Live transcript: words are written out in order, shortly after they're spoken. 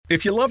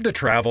If you love to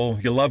travel,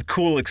 you love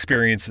cool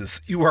experiences,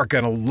 you are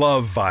going to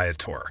love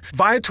Viator.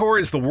 Viator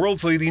is the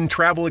world's leading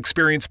travel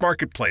experience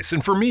marketplace,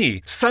 and for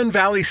me, Sun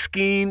Valley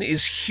skiing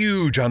is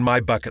huge on my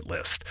bucket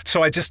list.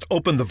 So I just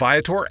opened the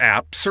Viator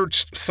app,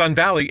 searched Sun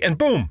Valley, and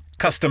boom!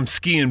 Custom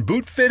ski and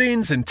boot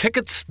fittings and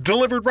tickets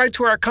delivered right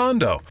to our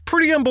condo.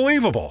 Pretty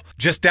unbelievable.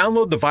 Just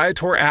download the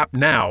Viator app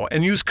now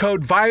and use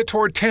code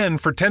Viator10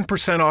 for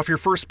 10% off your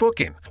first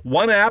booking.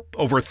 One app,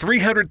 over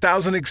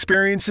 300,000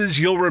 experiences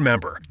you'll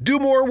remember. Do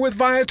more with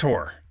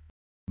Viator.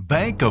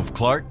 Bank of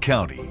Clark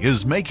County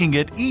is making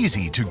it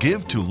easy to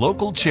give to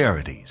local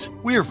charities.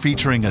 We're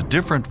featuring a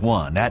different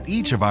one at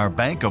each of our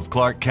Bank of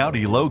Clark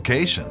County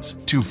locations.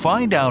 To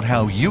find out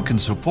how you can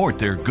support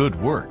their good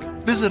work,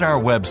 visit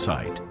our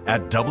website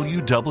at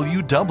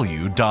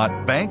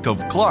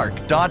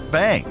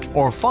www.bankofclark.bank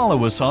or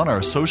follow us on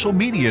our social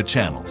media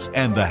channels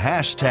and the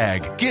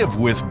hashtag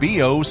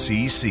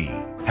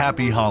GiveWithBOCC.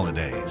 Happy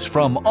holidays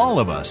from all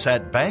of us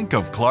at Bank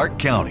of Clark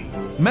County.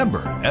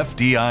 Member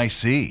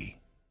FDIC.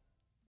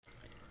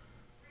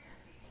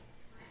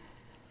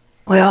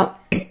 Well,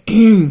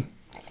 it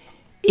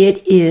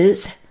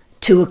is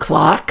 2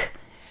 o'clock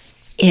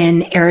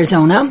in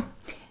Arizona,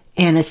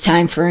 and it's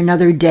time for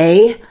another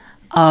day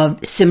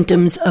of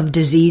Symptoms of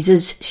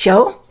Diseases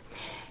show.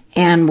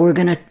 And we're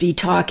going to be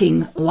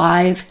talking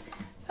live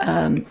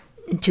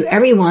to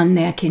everyone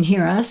that can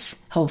hear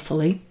us,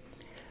 hopefully.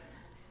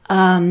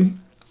 And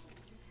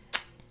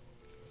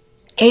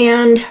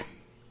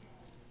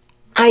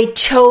I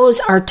chose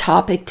our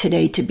topic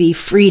today to be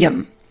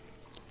freedom.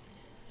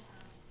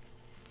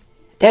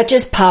 That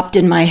just popped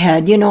in my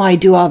head. You know, I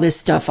do all this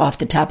stuff off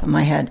the top of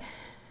my head.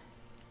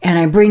 And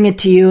I bring it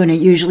to you, and it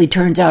usually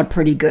turns out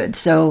pretty good.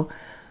 So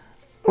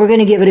we're going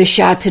to give it a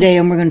shot today,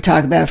 and we're going to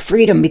talk about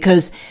freedom,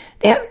 because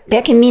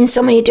that can mean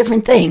so many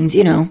different things,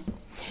 you know.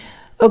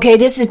 Okay,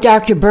 this is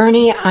Dr.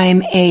 Bernie.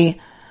 I'm a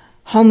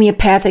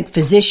homeopathic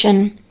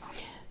physician.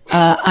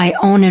 I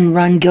own and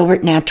run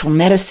Gilbert Natural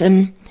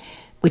Medicine,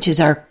 which is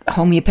our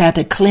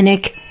homeopathic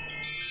clinic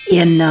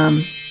in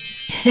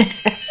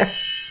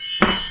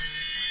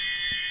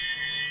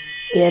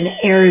in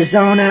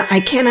Arizona.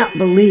 I cannot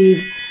believe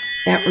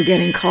that we're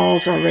getting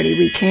calls already.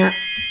 We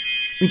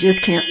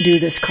just can't do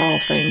this call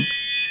thing.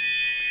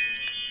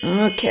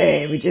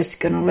 Okay, we're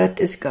just going to let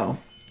this go.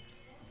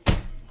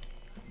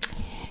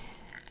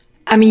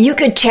 I mean, you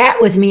could chat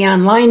with me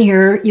online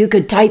here. You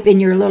could type in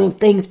your little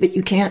things, but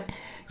you can't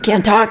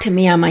talk to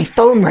me on my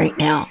phone right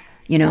now,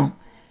 you know.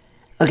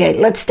 Okay,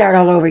 let's start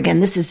all over again.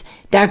 This is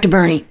Dr.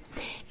 Bernie,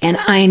 and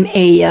I'm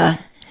a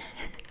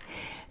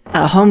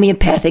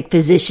homeopathic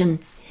physician.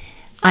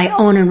 I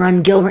own and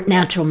run Gilbert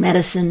Natural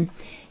Medicine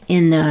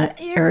in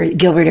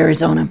Gilbert,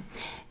 Arizona.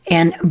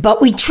 But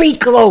we treat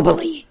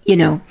globally, you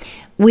know.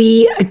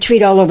 We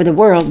treat all over the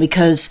world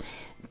because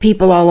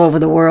people all over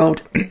the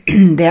world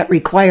that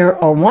require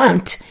or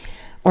want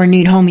or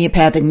need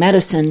homeopathic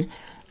medicine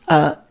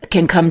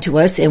can come to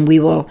us, and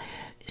we will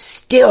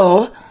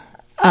still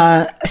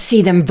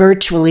see them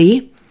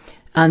virtually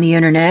on the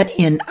internet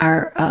in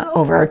our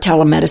over our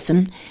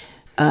telemedicine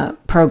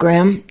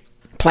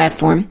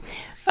platform.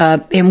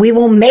 And we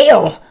will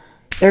mail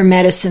their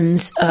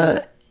medicines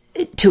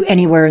to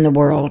anywhere in the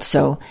world.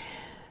 So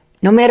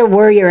no matter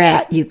where you're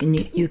at, you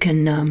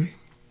can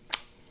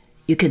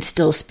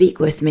still speak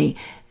with me.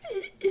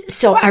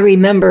 So I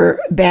remember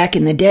back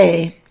in the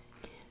day,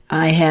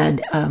 I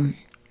had a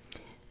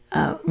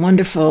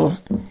wonderful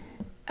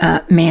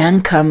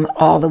man come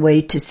all the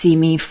way to see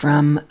me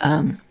from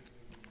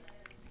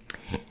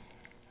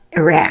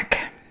Iraq,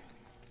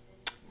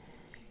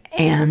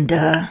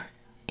 and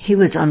he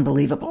was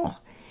unbelievable.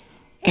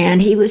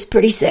 And he was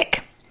pretty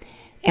sick,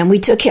 and we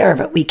took care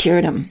of it. We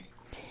cured him.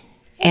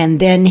 And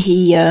then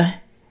he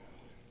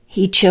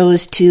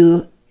chose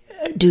to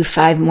do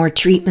 5 more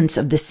treatments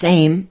of the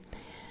same.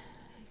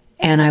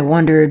 And I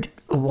wondered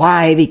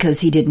why,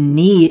 because he didn't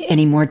need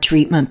any more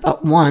treatment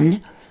but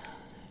one.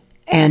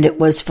 And it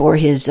was for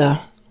his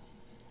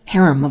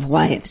harem of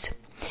wives.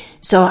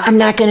 So I'm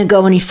not going to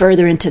go any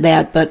further into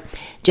that, but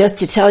just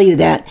to tell you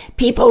that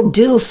people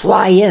do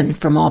fly in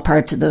from all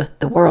parts of the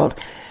world,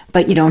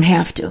 but you don't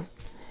have to.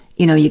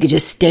 You know, you could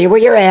just stay where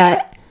you're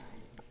at,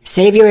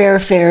 save your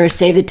airfare,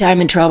 save the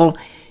time and trouble,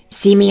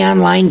 see me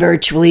online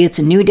virtually. It's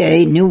a new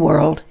day, new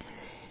world,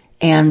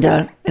 and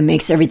it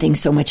makes everything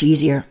so much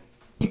easier.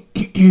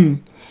 You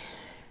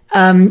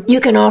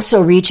can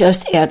also reach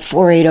us at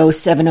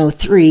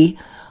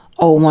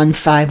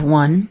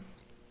 480-703-0151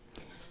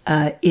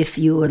 if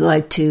you would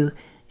like to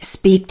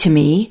speak to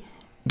me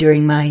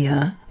during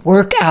my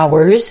work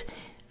hours,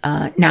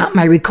 not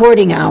my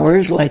recording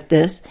hours like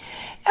this.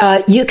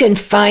 You can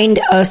find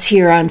us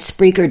here on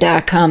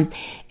Spreaker.com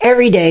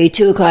every day,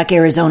 2 o'clock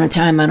Arizona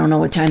time. I don't know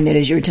what time that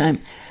is your time.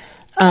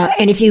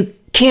 And if you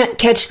can't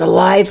catch the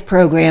live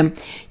program,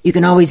 you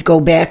can always go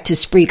back to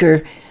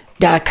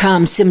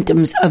Spreaker.com,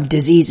 Symptoms of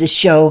Diseases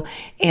show,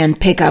 and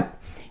pick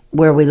up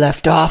where we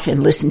left off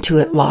and listen to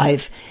it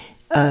live.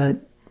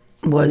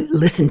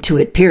 Listen to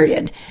it,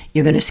 period.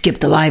 You're going to skip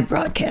the live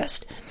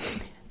broadcast.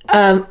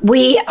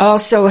 We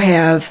also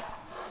have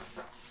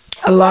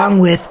along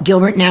with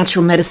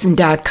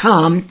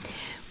GilbertNaturalMedicine.com,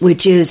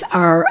 which is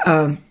our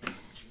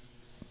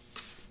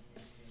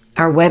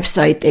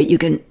website that you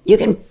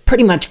can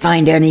pretty much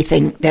find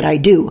anything that I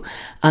do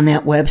on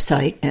that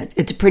website.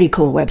 It's a pretty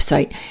cool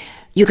website.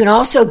 You can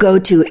also go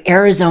to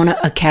Arizona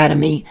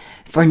Academy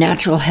for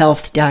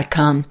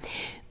naturalhealth.com,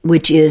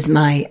 which is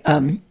my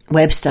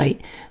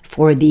website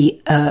for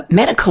the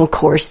medical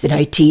course that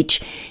I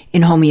teach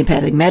in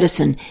homeopathic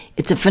medicine.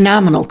 It's a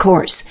phenomenal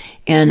course,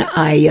 and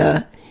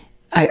I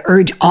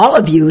urge all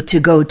of you to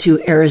go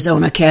to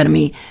Arizona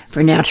Academy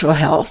for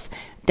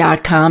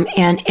naturalhealth.com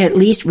and at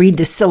least read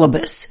the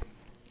syllabus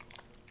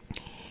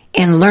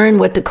and learn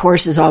what the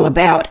course is all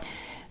about.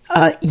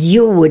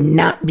 You would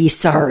not be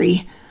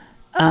sorry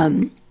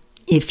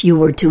if you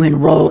were to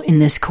enroll in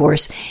this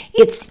course.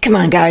 Come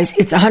on, guys,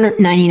 it's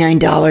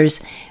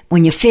 $199.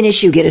 When you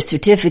finish, you get a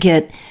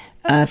certificate.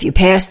 If you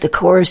pass the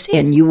course,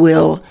 and you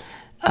will,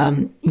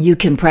 you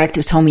can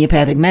practice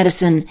homeopathic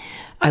medicine.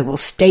 I will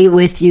stay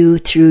with you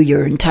through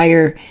your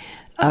entire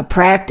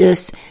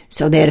practice,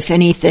 so that if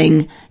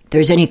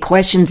there's any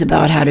questions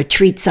about how to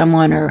treat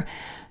someone or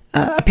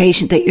a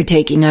patient that you're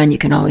taking on, you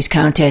can always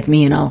contact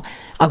me, and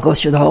I'll go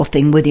through the whole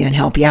thing with you and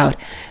help you out.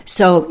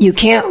 So you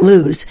can't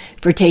lose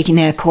for taking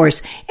that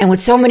course. And with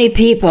so many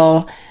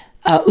people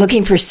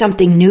looking for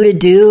something new to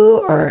do,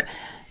 or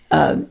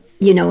a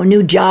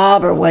new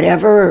job or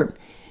whatever, or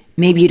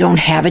maybe you don't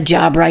have a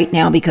job right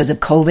now because of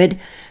COVID,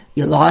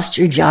 you lost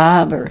your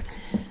job, or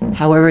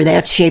however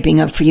that's shaping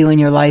up for you in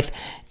your life,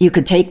 you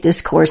could take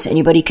this course.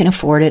 Anybody can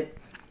afford it,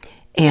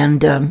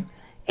 and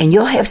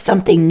you'll have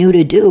something new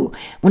to do.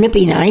 Wouldn't it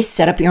be nice?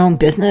 Set up your own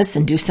business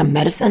and do some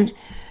medicine.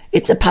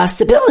 It's a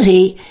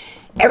possibility.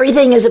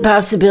 Everything is a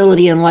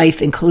possibility in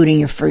life, including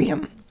your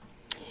freedom.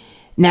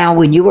 Now,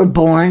 when you were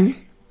born,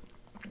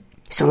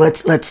 so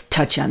let's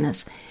touch on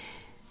this.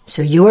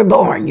 So you were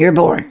born. You're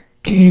born.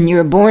 You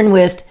were born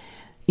with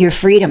your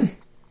freedom.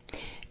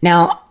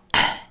 Now,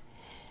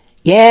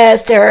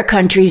 yes, there are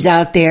countries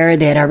out there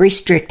that are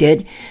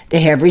restricted.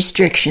 They have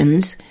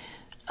restrictions.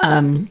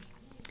 And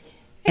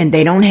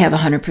they don't have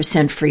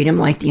 100% freedom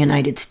like the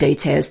United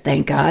States has,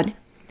 thank God.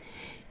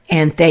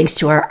 And thanks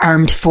to our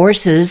armed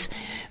forces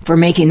for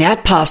making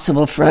that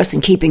possible for us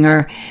and keeping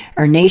our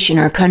nation,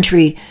 our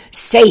country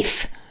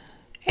safe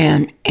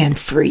and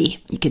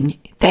free. You can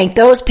thank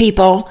those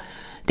people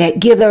that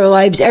give their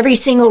lives every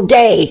single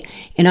day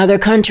in other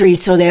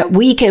countries so that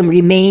we can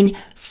remain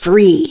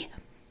free.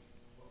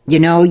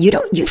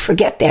 You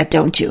forget that,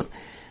 don't you?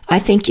 I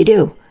think you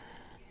do.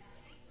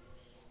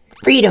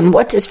 Freedom,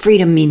 what does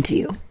freedom mean to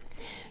you?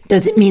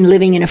 Does it mean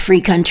living in a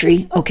free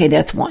country? Okay,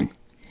 that's one.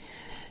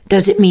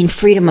 Does it mean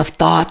freedom of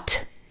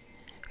thought?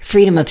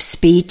 Freedom of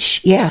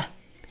speech? Yeah.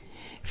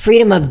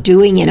 Freedom of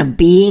doing and of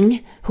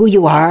being who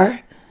you are,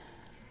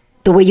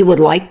 the way you would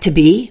like to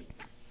be?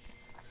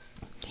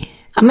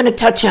 I'm going to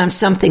touch on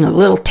something a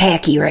little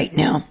tacky right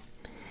now.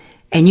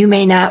 And you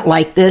may not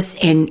like this,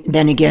 and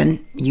then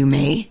again, you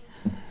may.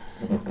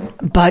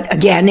 But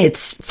again,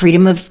 it's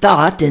freedom of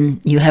thought,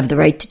 and you have the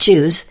right to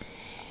choose.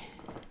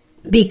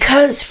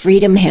 Because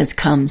freedom has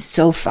come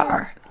so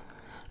far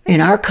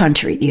in our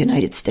country, the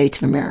United States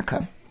of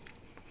America,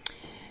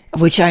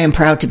 of which I am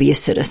proud to be a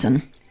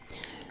citizen,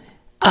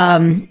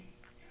 and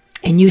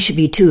you should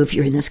be too if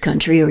you're in this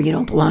country or you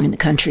don't belong in the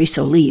country,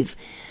 so leave.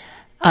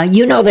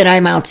 You know that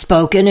I'm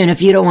outspoken, and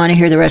if you don't want to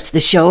hear the rest of the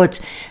show, it's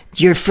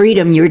your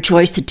freedom, your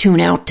choice to tune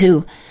out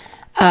too.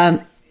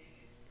 But,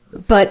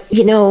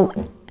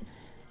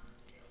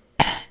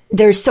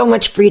 there's so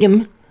much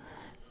freedom.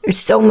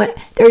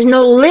 There's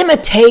no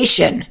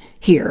limitation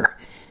here,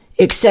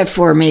 except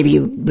for maybe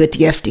with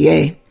the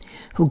FDA,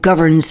 who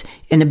governs,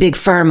 and the big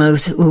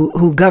pharmas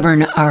who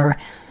govern our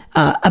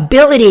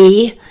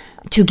ability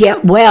to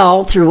get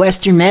well through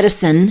Western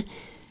medicine.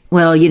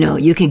 Well,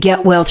 you can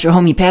get well through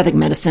homeopathic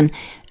medicine.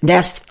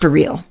 That's for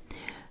real.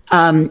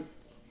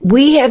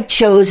 We have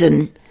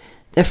chosen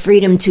the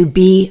freedom to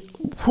be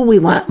who we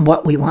want and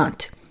what we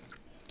want.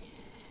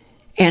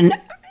 And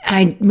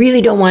I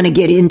really don't want to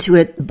get into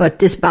it, but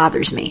this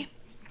bothers me.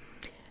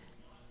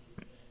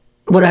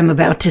 What I'm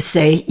about to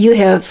say, you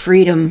have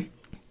freedom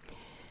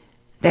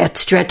that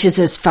stretches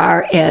as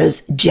far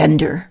as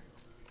gender.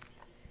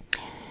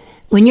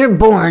 When you're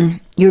born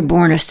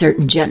a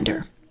certain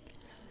gender.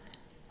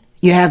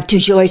 You have two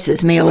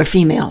choices, male or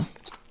female.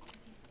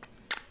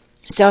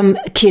 Some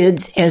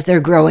kids, as they're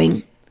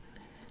growing,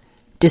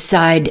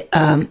 decide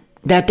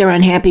that they're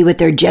unhappy with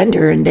their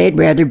gender and they'd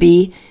rather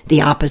be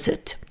the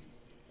opposite.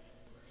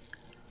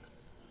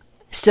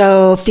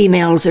 So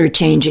females are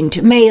changing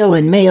to male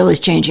and male is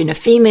changing to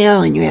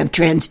female, and you have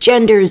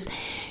transgenders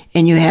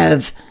and you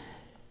have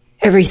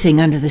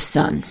everything under the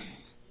sun.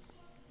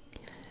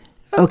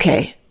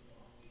 Okay,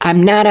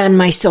 I'm not on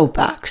my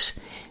soapbox,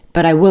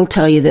 but I will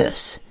tell you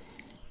this.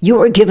 You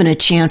were given a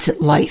chance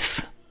at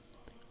life,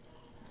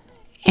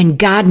 and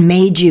God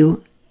made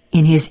you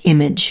in His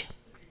image,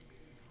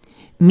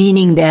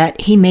 meaning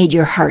that He made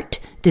your heart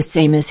the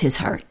same as His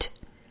heart.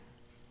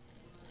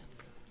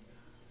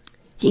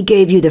 He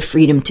gave you the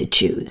freedom to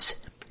choose.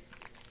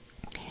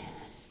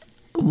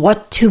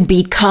 what to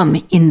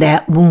become in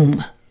that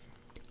womb.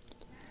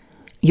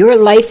 Your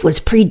life was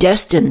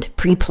predestined,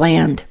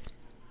 pre-planned.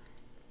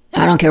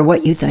 I don't care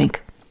what you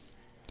think,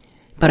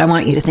 but I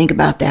want you to think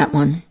about that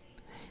one.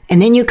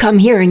 And then you come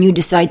here and you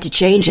decide to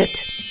change it.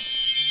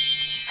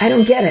 I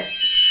don't get it.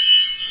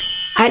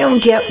 I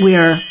don't get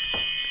where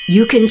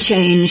you can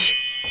change.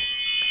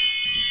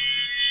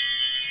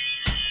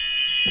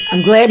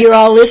 I'm glad you're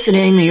all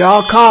listening. You're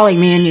all calling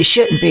me, and you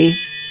shouldn't be.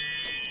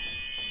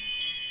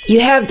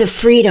 You have the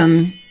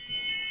freedom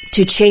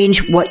to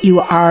change what you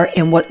are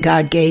and what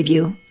God gave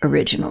you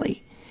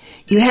originally.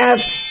 You have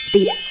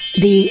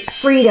the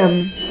freedom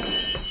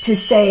to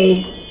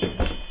say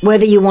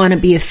whether you want to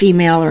be a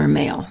female or a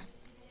male.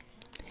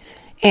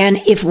 And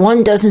if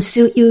one doesn't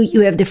suit you,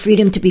 you have the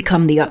freedom to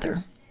become the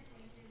other.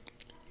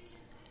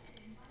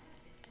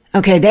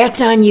 Okay,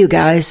 that's on you,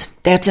 guys.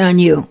 That's on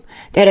you.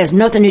 That has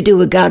nothing to do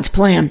with God's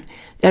plan.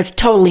 That's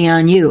totally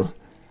on you.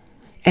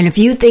 And if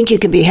you think you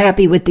can be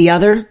happy with the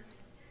other,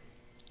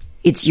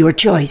 it's your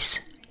choice.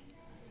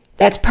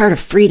 That's part of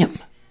freedom,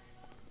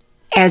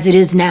 as it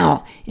is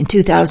now in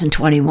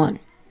 2021.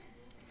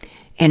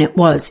 And it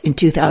was in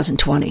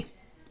 2020.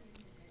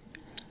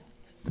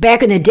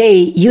 Back in the day,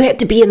 you had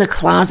to be in the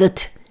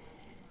closet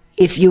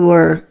if you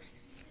were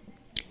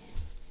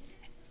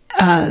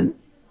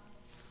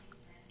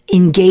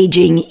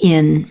engaging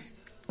in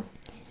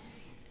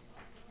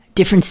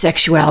different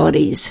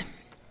sexualities.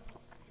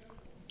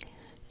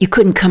 You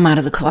couldn't come out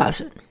of the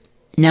closet.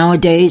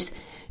 Nowadays,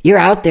 you're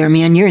out there,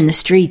 man. You're in the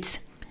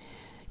streets.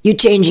 You're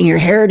changing your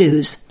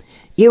hairdos.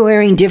 You're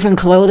wearing different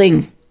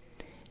clothing.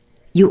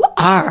 You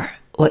are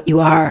what you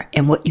are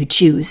and what you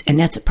choose, and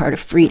that's a part of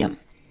freedom.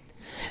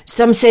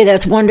 Some say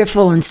that's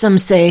wonderful, and some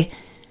say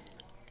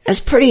that's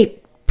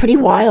pretty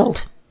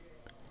wild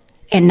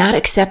and not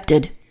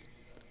accepted.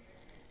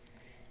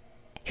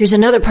 Here's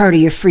another part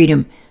of your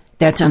freedom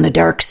that's on the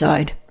dark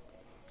side.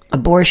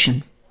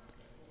 Abortion.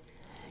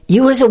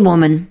 You as a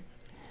woman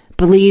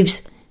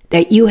believes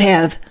that you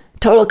have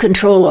total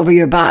control over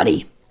your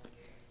body.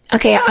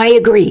 Okay, I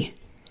agree.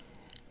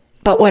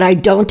 But what I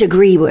don't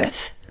agree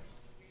with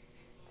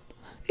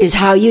is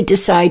how you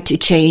decide to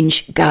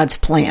change God's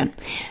plan.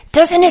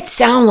 Doesn't it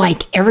sound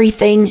like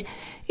everything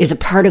is a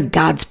part of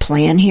God's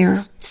plan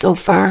here so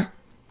far?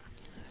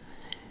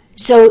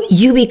 So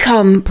you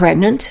become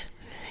pregnant,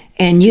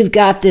 and you've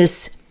got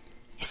this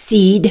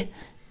seed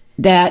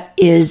that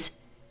is,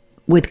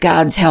 with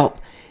God's help,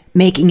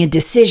 making a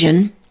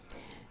decision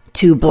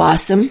to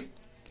blossom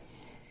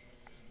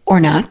or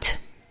not.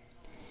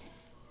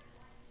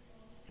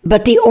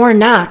 But the or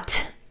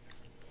not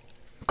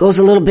goes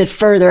a little bit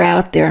further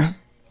out there.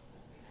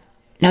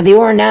 Now, the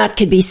or not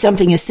could be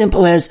something as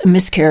simple as a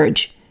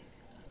miscarriage,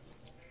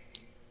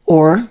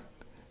 or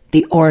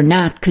the or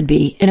not could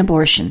be an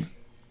abortion.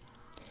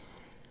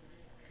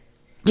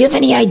 Do you have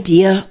any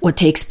idea what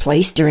takes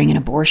place during an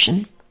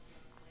abortion?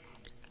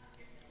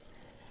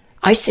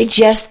 I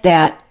suggest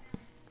that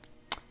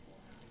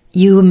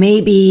you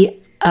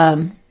maybe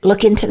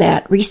look into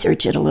that,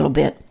 research it a little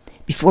bit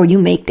before you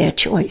make that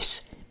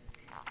choice.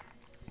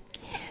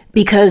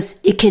 Because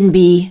it can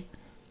be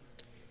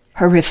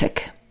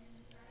horrific.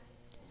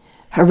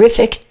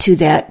 Horrific to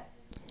that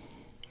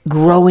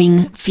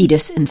growing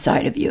fetus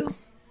inside of you.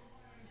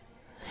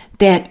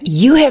 That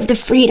you have the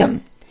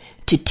freedom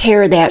to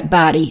tear that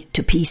body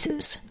to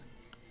pieces,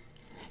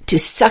 to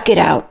suck it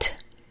out,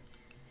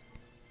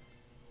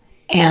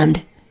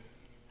 and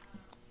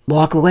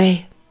walk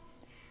away.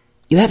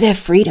 You have that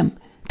freedom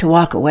to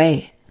walk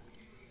away.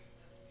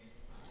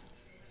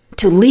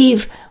 To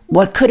leave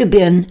what could have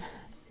been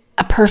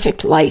a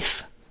perfect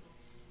life,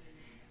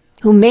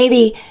 who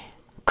maybe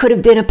could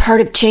have been a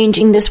part of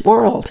changing this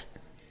world,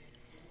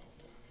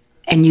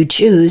 and you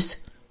choose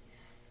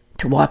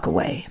to walk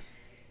away.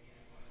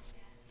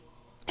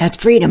 That's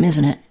freedom,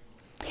 isn't it?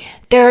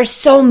 There are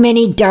so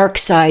many dark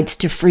sides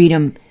to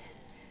freedom,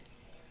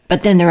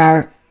 but then there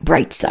are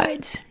bright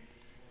sides.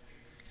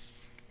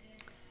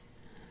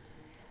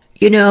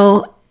 You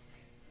know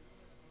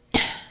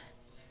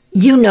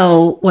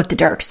what the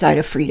dark side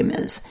of freedom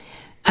is.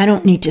 I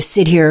don't need to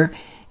sit here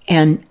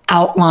and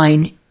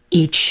outline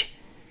each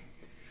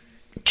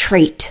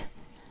trait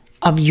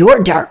of your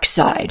dark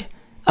side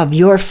of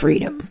your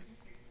freedom.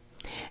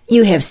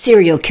 You have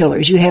serial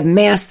killers, you have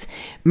mass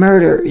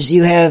murderers,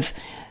 you have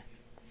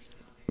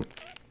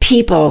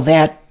people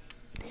that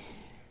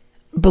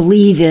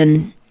believe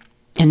in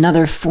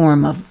another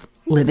form of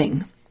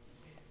living,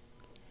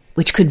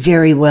 which could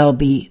very well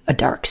be a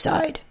dark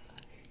side.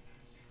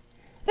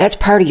 That's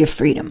part of your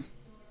freedom.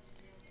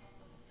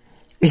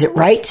 Is it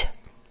right?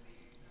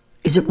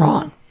 Is it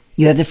wrong?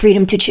 You have the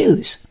freedom to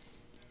choose.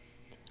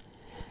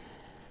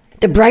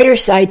 The brighter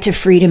side to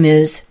freedom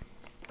is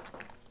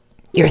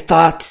your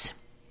thoughts.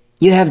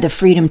 You have the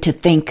freedom to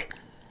think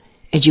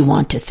as you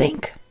want to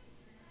think.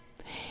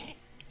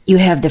 You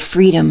have the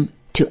freedom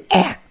to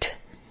act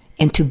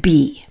and to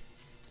be.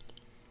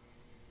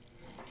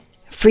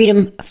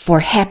 Freedom for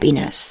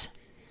happiness.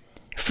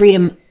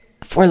 Freedom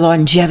for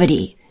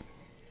longevity.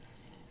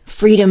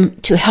 Freedom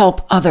to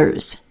help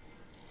others.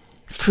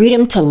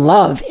 freedom to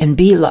love and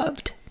be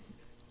loved,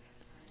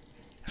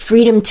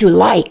 freedom to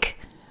like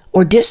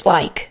or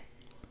dislike.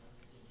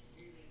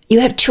 You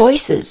have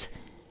choices.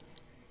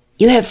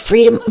 You have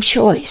freedom of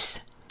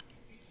choice.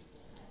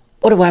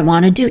 What do I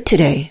want to do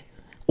today?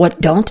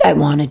 What don't I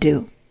want to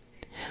do?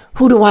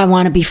 Who do I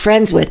want to be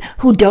friends with?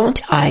 Who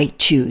don't I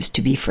choose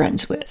to be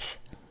friends with?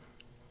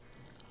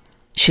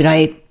 Should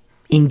I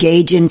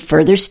engage in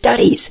further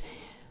studies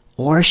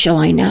or shall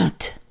I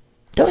not?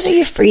 Those are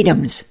your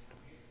freedoms.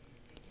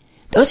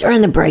 Those are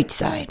on the bright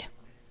side.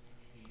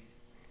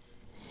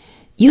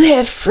 You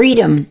have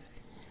freedom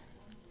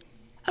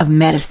of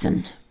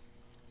medicine,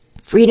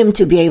 freedom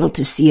to be able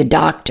to see a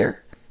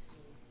doctor.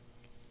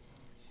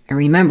 And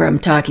remember, I'm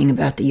talking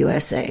about the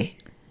USA.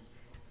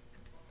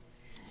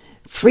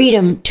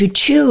 Freedom to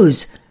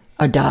choose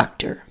a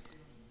doctor.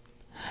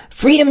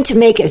 Freedom to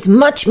make as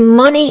much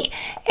money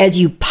as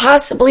you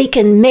possibly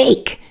can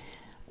make,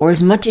 or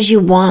as much as you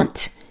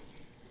want.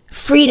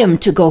 Freedom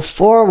to go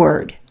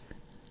forward.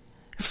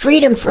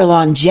 Freedom for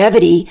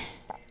longevity.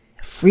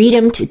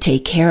 Freedom to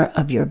take care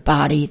of your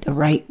body the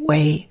right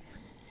way.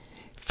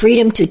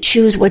 Freedom to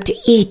choose what to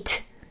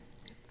eat.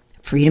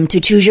 Freedom to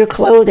choose your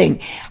clothing.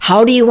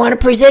 How do you want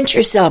to present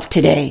yourself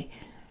today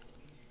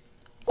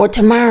or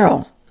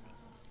tomorrow?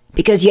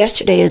 Because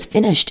yesterday is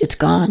finished. It's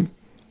gone.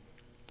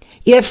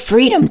 You have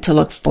freedom to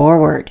look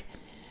forward.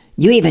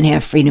 You even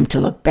have freedom to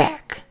look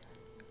back.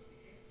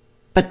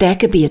 But that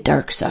could be a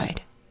dark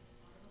side.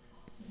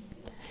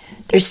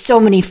 There's so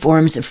many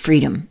forms of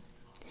freedom.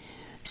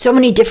 So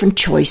many different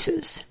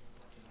choices.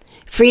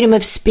 Freedom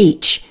of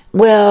speech.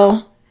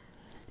 Well,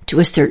 to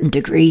a certain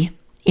degree,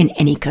 in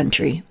any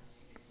country.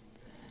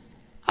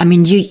 I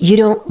mean, you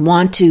don't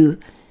want to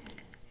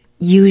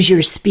use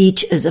your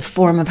speech as a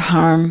form of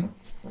harm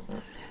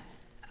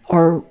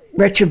or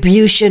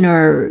retribution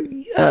or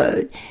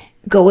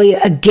go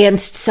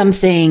against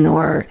something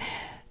or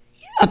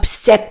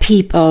upset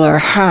people or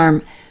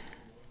harm.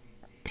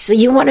 So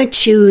you want to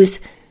choose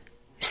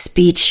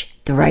speech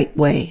the right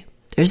way.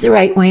 There's the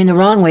right way and the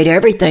wrong way to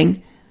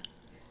everything.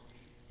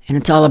 And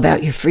it's all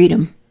about your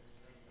freedom.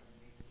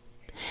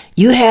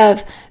 You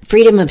have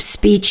freedom of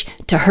speech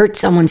to hurt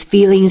someone's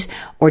feelings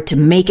or to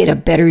make it a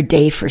better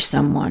day for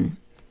someone.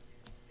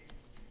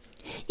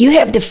 You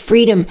have the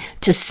freedom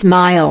to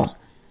smile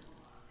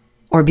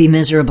or be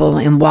miserable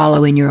and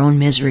wallow in your own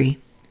misery.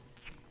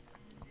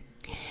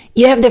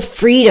 You have the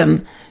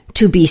freedom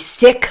to be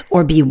sick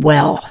or be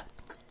well.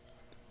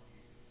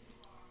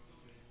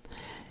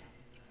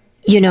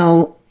 You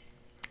know,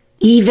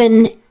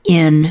 even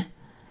in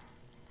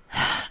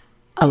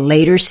a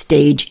later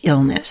stage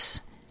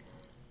illness,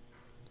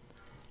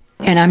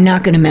 and I'm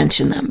not going to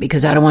mention them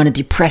because I don't want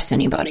to depress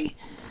anybody,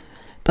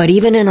 but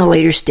even in a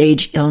later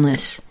stage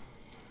illness,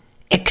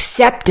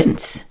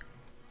 acceptance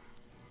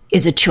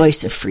is a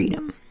choice of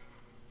freedom.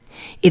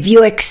 If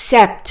you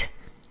accept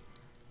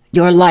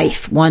your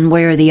life one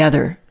way or the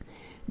other,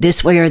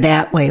 this way or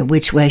that way,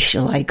 which way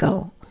shall I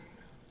go?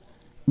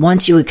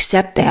 Once you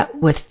accept that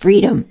with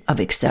freedom of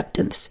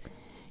acceptance,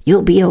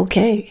 you'll be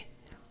okay.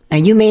 Now,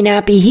 you may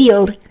not be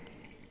healed,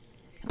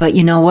 but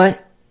you know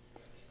what?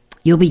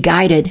 You'll be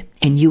guided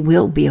and you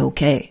will be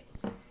okay.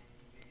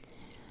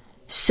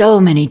 So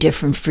many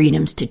different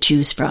freedoms to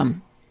choose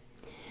from.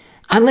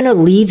 I'm going to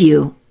leave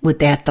you with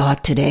that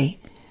thought today.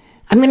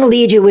 I'm going to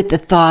lead you with the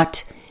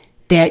thought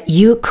that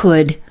you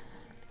could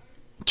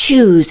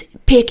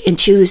pick and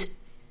choose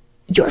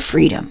your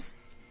freedom.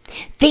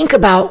 Think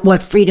about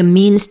what freedom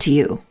means to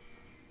you.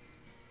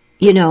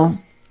 You know,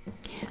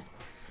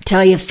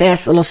 tell you a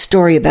fast little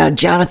story about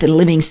Jonathan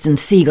Livingston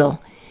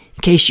Seagull,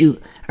 in case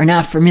you are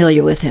not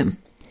familiar with him.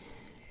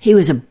 He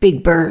was a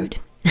big bird.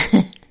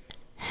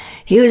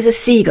 He was a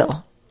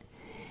seagull.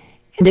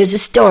 And there's a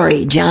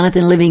story,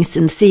 Jonathan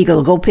Livingston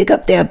Seagull. Go pick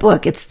up that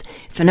book. It's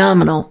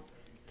phenomenal.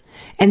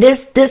 And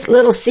this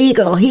little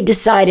seagull, he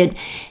decided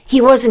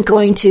he wasn't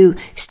going to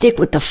stick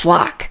with the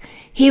flock.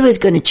 He was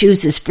going to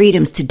choose his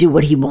freedoms to do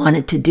what he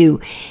wanted to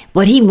do.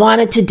 What he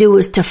wanted to do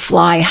was to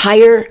fly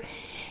higher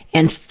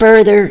and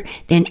further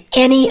than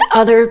any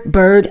other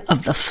bird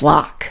of the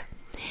flock.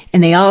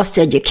 And they all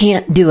said, you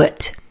can't do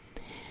it.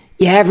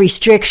 You have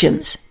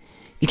restrictions.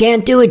 You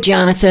can't do it,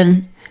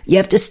 Jonathan. You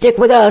have to stick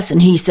with us.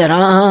 And he said,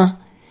 I'm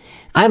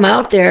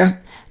out there.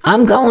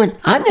 I'm going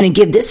to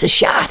give this a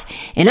shot.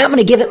 And I'm going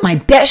to give it my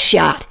best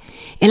shot.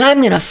 And I'm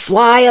going to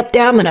fly up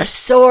there. I'm going to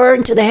soar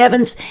into the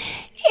heavens.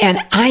 And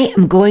I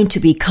am going to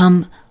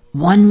become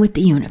one with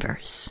the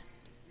universe.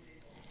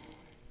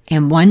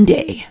 And one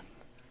day,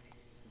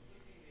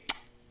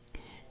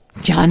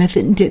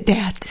 Jonathan did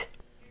that.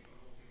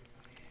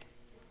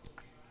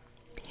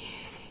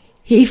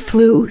 He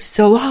flew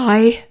so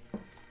high,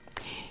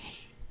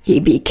 he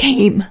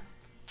became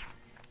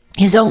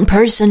his own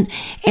person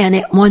and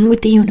at one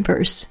with the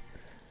universe.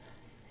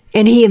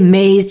 And he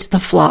amazed the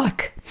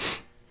flock.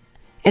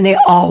 And they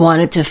all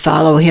wanted to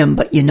follow him,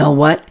 but you know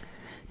what?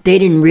 They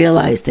didn't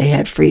realize they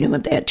had freedom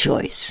of that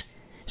choice.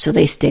 So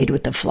they stayed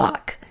with the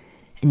flock.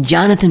 And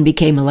Jonathan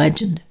became a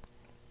legend.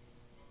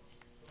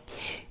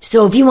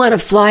 So if you want to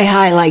fly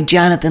high like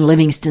Jonathan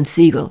Livingston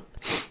Seagull,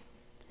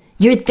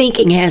 your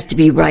thinking has to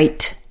be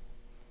right.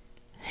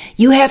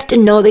 You have to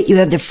know that you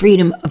have the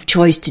freedom of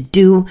choice to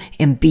do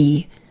and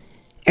be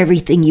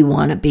everything you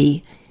want to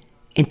be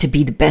and to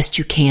be the best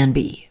you can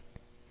be.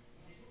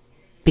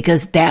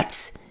 Because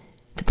that's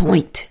the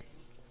point,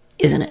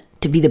 isn't it?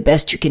 To be the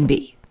best you can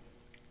be.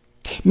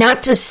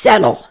 Not to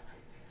settle.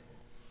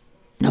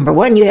 Number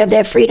one, you have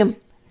that freedom.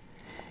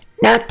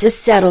 Not to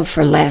settle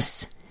for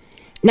less.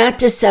 Not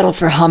to settle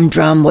for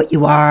humdrum, what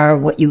you are,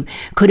 what you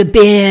could have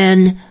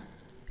been.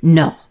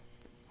 No.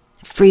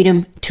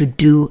 Freedom to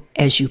do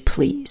as you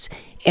please.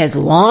 As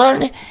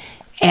long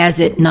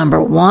as it,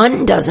 number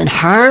one, doesn't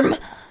harm.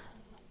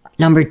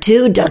 Number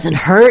two, doesn't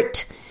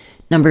hurt.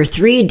 Number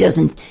three,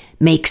 doesn't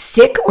make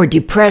sick or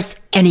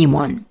depress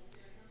anyone.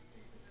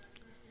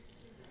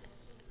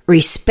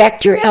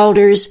 Respect your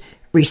elders.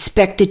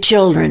 Respect the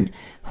children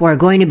who are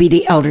going to be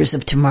the elders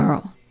of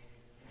tomorrow,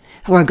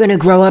 who are going to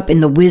grow up in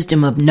the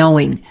wisdom of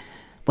knowing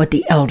what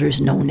the elders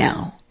know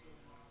now.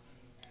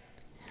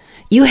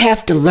 You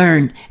have to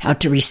learn how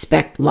to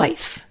respect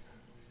life.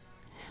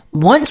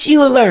 Once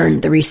you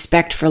learn the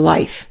respect for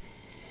life,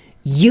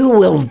 you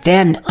will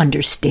then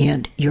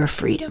understand your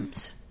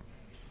freedoms.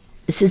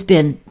 This has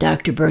been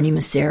Dr. Bernie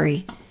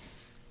Masseri.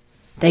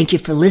 Thank you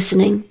for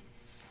listening,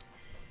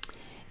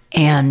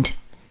 and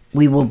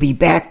we will be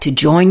back to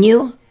join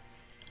you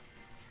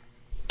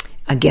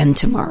again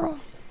tomorrow.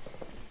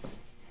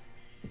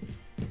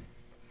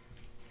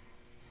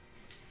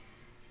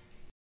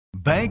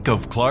 Bank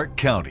of Clark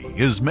County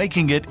is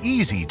making it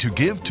easy to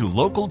give to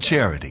local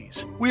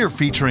charities. We're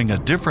featuring a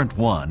different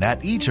one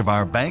at each of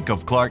our Bank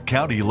of Clark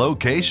County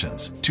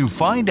locations. To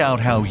find out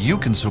how you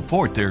can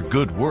support their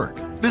good work,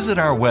 visit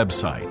our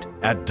website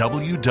at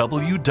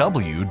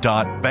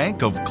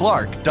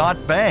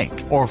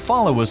www.bankofclark.bank or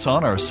follow us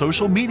on our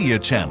social media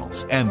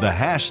channels and the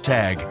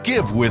hashtag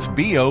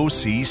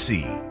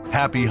GiveWithBOCC.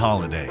 Happy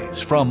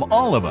holidays from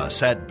all of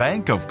us at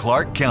Bank of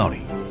Clark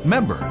County.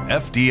 Member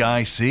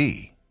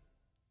FDIC.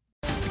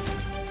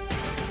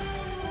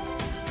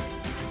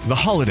 The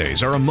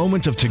holidays are a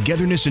moment of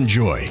togetherness and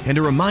joy, and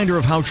a reminder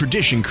of how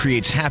tradition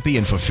creates happy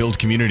and fulfilled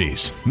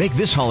communities. Make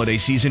this holiday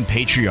season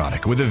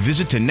patriotic with a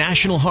visit to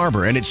National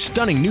Harbor and its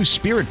stunning new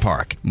Spirit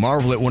Park.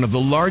 Marvel at one of the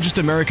largest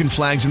American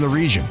flags in the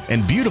region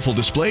and beautiful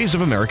displays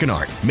of American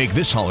art. Make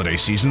this holiday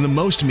season the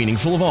most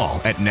meaningful of all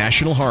at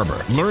National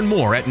Harbor. Learn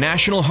more at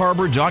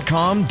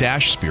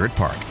nationalharbor.com/Spirit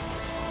Park.